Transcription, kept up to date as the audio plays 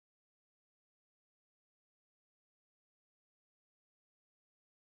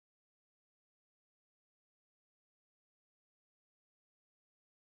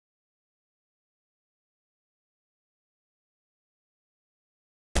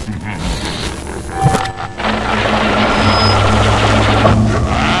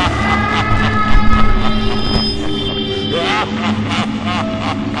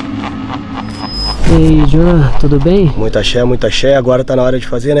E aí, João, tudo bem? Muita axé. Agora tá na hora de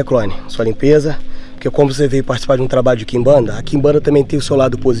fazer, né, clone? Sua limpeza. Porque como você veio participar de um trabalho de Quimbanda, a Quimbanda também tem o seu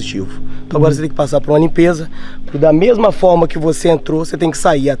lado positivo. Então agora você tem que passar por uma limpeza. Da mesma forma que você entrou, você tem que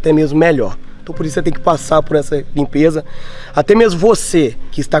sair até mesmo melhor. Então por isso você tem que passar por essa limpeza. Até mesmo você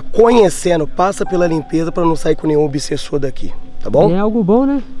que está conhecendo, passa pela limpeza para não sair com nenhum obsessor daqui. Tá bom? É algo bom,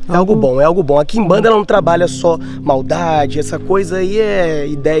 né? É algo bom. A Quimbanda ela não trabalha só maldade, essa coisa aí é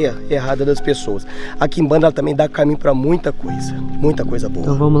ideia errada das pessoas. A Quimbanda ela também dá caminho pra muita coisa boa.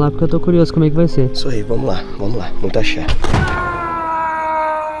 Então vamos lá, porque eu tô curioso como é que vai ser. Isso aí, vamos lá. Muita axé.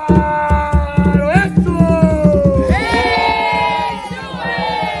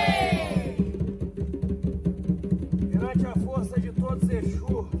 Perante a força de todos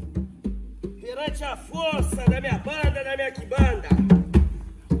Exu, perante a força da minha banda, da minha Quimbanda,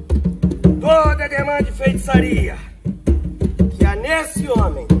 toda demanda de feitiçaria que há nesse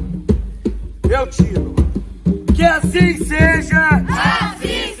homem, eu tiro. Que assim seja,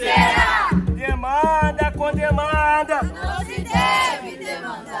 assim será. Demanda com demanda, Não se deve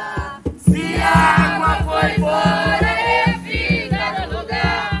demandar. se a água foi embora, ele fica no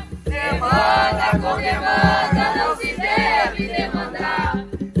lugar. demanda com demanda, Não se deve demandar.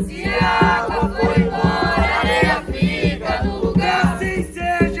 Se se a água foi embora, ele fica no que lugar. assim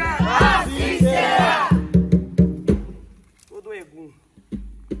seja, Assim será. todo egum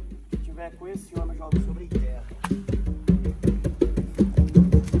que tiver com esse homem, joga sobre terra.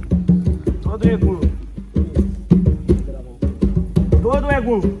 Todo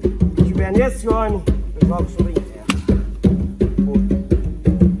egum que tiver nesse homem, eu jogo sobre terra.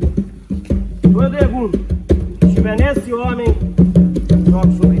 Todo egum que estiver nesse homem, eu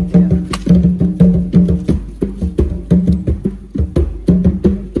jogo sobre terra.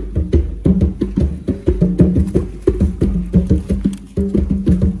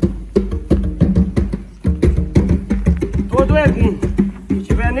 Todo egum que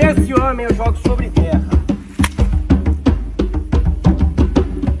estiver nesse homem, eu jogo sobre terra.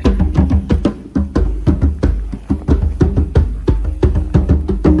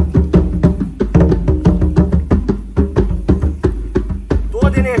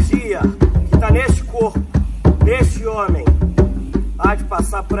 Toda energia que está neste corpo, neste homem, há de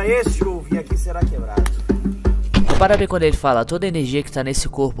passar para este ovo e aqui será quebrado. Repara bem quando ele fala, toda energia que tá nesse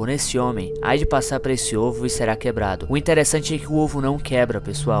corpo, nesse homem, há de passar pra esse ovo e será quebrado. O interessante é que o ovo não quebra,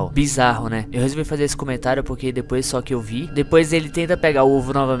 pessoal. Bizarro, né? Eu resolvi fazer esse comentário porque depois só que eu vi. Depois ele tenta pegar o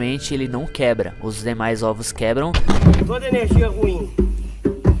ovo novamente e ele não quebra. Os demais ovos quebram. Toda energia ruim,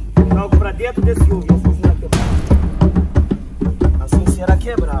 jogo para dentro desse ovo e assim será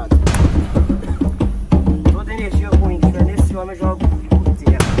quebrado. Toda energia ruim que estiver nesse homem, eu jogo por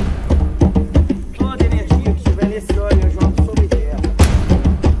terra. Toda energia que estiver nesse homem, eu jogo sobre terra.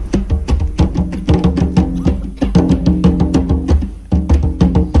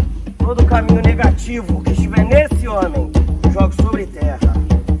 Todo caminho negativo que estiver nesse homem, eu jogo sobre terra.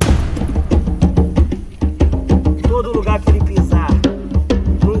 Todo lugar que ele pisar,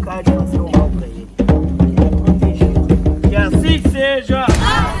 nunca há de fazer o mal pra ele. Ele é protegido. Que assim seja.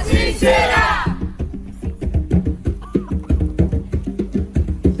 Assim será.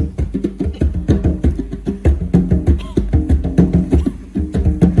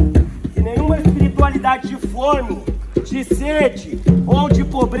 Que nenhuma espiritualidade de fome, de sede ou de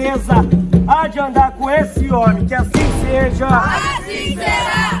pobreza há de andar com esse homem. Que assim seja. Assim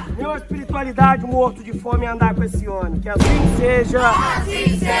será. Nenhuma espiritualidade morto de fome andar com esse homem. Que assim seja.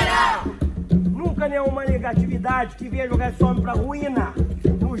 Assim será. Nunca nenhuma negatividade que venha jogar esse homem pra ruína,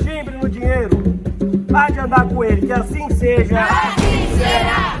 no gembre, no dinheiro, há de andar com ele. Que assim seja. Assim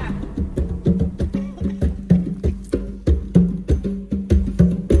será.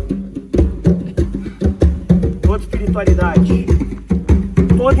 Toda espiritualidade,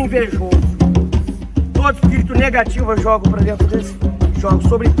 todo invejoso, todo espírito negativo eu jogo pra dentro desse, jogo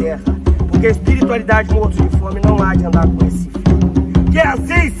sobre terra. Porque a espiritualidade mortos de fome não há de andar com esse filho. Que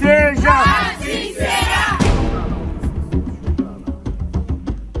assim seja. Assim será.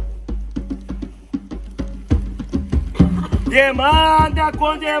 Demanda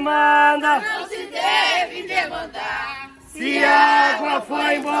com demanda, Não se deve demandar. se a água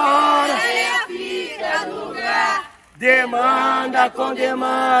foi embora. Ela fica no lugar. Demanda com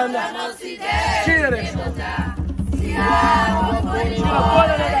demanda, Não se deve tira demandar. Se a água for toda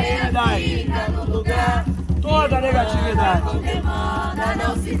embora, negatividade, fica no lugar. toda negatividade, Com demanda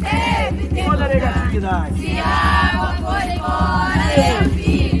não se deve toda demandar. negatividade. Se a água for embora, ela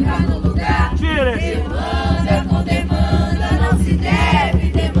fica no lugar. Tira Demanda com demanda não se deve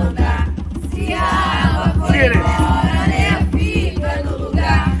demandar. Se a água for Tira. embora, ela fica no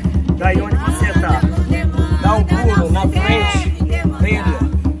lugar. daí onde você tá.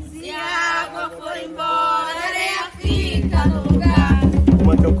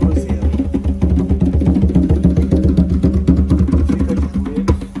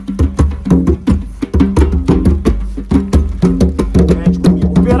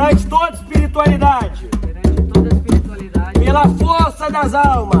 perante toda espiritualidade, perante toda a espiritualidade, pela força das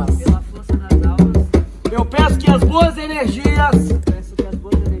almas, pela força das almas, eu peço que as boas energias peço que as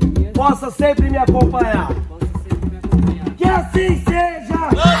boas energias possam sempre me acompanhar. possam sempre me acompanhar. Que assim seja!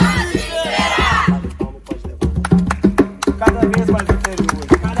 Cada vez mais interior,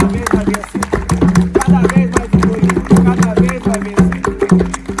 cada vez mais vencedor, cada vez mais vitorioso, cada vez mais vencedor.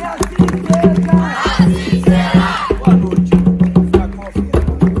 Que assim seja! Assim será. Boa noite. Está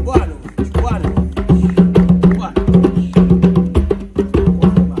confiante. Boa noite. Boa noite. Boa noite.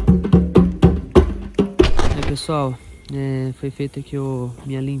 Aí pessoal, foi feita aqui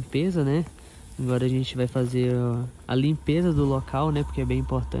minha limpeza, né? Agora a gente vai fazer a limpeza do local, né? Porque é bem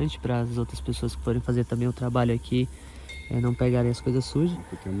importante para as outras pessoas que forem fazer também o trabalho aqui não pegarem as coisas sujas.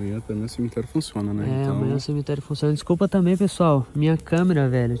 Porque amanhã também o cemitério funciona, né? Então... amanhã o cemitério funciona. Desculpa também, pessoal, minha câmera,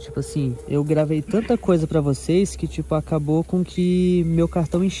 velho, tipo assim, eu gravei tanta coisa pra vocês que, tipo, acabou com que meu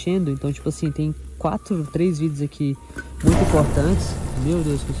cartão enchendo. Então, tipo assim, tem 3 vídeos aqui muito importantes. Meu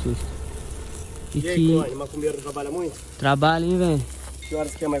Deus, que susto. E aí, Clone, macumbeiro trabalha muito? Trabalha, hein, velho? Que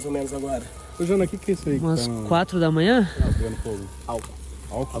horas que é mais ou menos agora? Ô, Jana, o que é isso aí? Umas que tá 4 da manhã? pegando fogo? Álcool.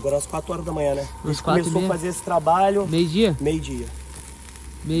 Álcool? Agora às 4 horas da manhã, né? A Às gente 4 começou e a meia? fazer esse trabalho Meio-dia? meio-dia.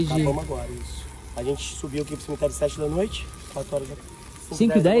 Meio-dia. Acabamos agora, isso. A gente subiu aqui pro cemitério 7 da noite, 4 horas da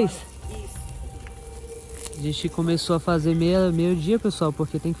 5 e 10? A gente começou a fazer meio-dia, pessoal,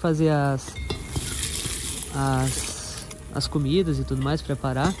 porque tem que fazer as comidas e tudo mais,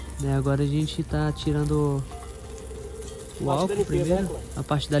 preparar, né? Agora a gente tá tirando o álcool primeiro, a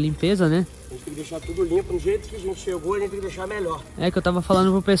parte da limpeza, né? A gente tem que deixar tudo limpo, do jeito que a gente chegou, a gente tem que deixar melhor. É que eu tava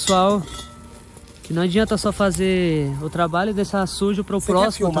falando pro pessoal que não adianta só fazer o trabalho e deixar sujo pro Você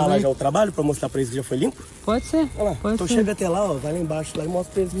próximo quer filmar também. lá já o trabalho pra mostrar pra eles que já foi limpo? Pode ser, Olha lá, pode então ser. chega até lá, ó, vai lá embaixo lá e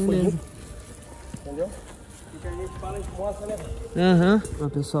mostra pra eles que foi Beleza. limpo. Entendeu? O que a gente fala, a gente mostra, né? Aham. Ó,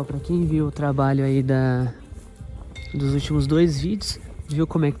 pessoal, pra quem viu o trabalho aí dos últimos 2 vídeos, viu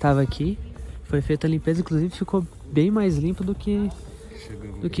como é que tava aqui. Foi feita a limpeza, inclusive ficou bem mais limpo do que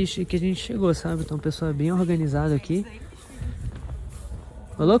a gente chegou, sabe? Então o pessoal é bem organizado aqui.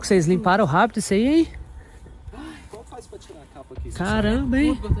 Ô louco, vocês limparam rápido isso aí, hein? Como faz pra tirar a capa aqui? Caramba,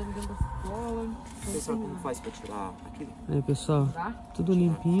 hein? Pessoal, como faz pra tirar aqui? Aí, pessoal, tudo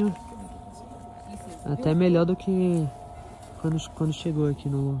limpinho. Até melhor do que quando chegou aqui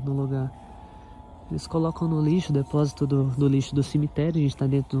no lugar. Eles colocam no lixo, depósito do lixo do cemitério. A gente tá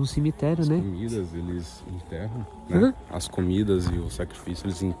dentro de um cemitério, né? As comidas eles enterram, né? As comidas e o sacrifício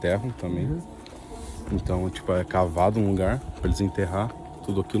eles enterram também. Então, tipo, é cavado um lugar pra eles enterrar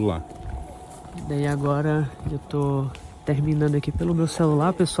tudo aquilo lá. Daí agora eu tô terminando aqui pelo meu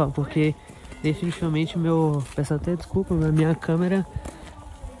celular, pessoal, porque definitivamente peço até desculpa, mas minha câmera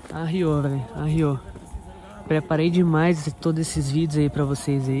arriou, velho, arriou. Preparei demais todos esses vídeos aí pra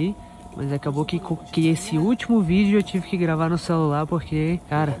vocês aí, mas acabou que esse último vídeo eu tive que gravar no celular porque,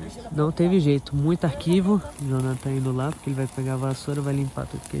 cara, não teve jeito. Muito arquivo. O Jonathan tá indo lá porque ele vai pegar a vassoura, vai limpar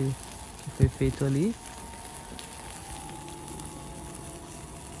tudo que foi feito ali.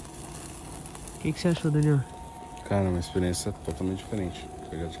 O que você achou, Daniel? Cara, uma experiência totalmente diferente.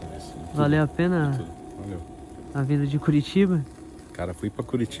 Valeu a pena Tudo. Valeu. a vida de Curitiba? Cara, fui pra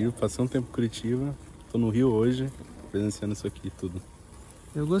Curitiba, passei um tempo em Curitiba, tô no Rio hoje, presenciando isso aqui tudo.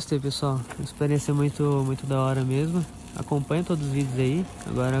 Eu gostei, pessoal. Uma experiência muito, muito da hora mesmo. Acompanhe todos os vídeos aí.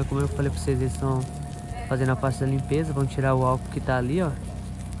 Agora, como eu falei pra vocês, eles estão fazendo a parte da limpeza. Vão tirar o álcool que tá ali, ó.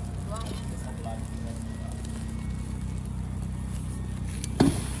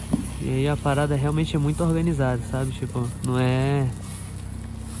 E aí a parada realmente é muito organizada, sabe? Tipo, não é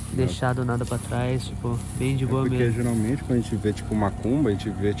deixado nada pra trás, tipo, bem de boa porque mesmo. geralmente quando a gente vê tipo macumba, a gente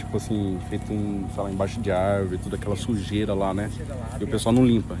vê tipo assim, feito sei lá, embaixo de árvore, toda aquela sujeira lá, né? E o pessoal não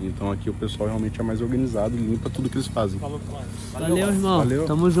limpa. Então aqui o pessoal realmente é mais organizado e limpa tudo que eles fazem. Valeu, irmão. Valeu.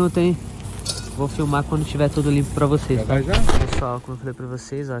 Tamo junto, hein? Vou filmar quando tiver tudo limpo pra vocês, Já tá? vai já? Pessoal, como eu falei pra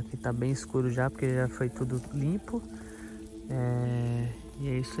vocês, ó, aqui tá bem escuro já, porque já foi tudo limpo. E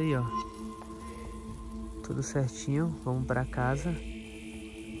é isso aí, ó. Tudo certinho. Vamos pra casa.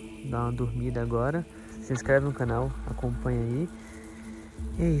 Dar uma dormida agora. Se inscreve no canal, acompanha aí.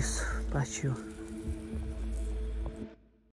 E é isso. Partiu.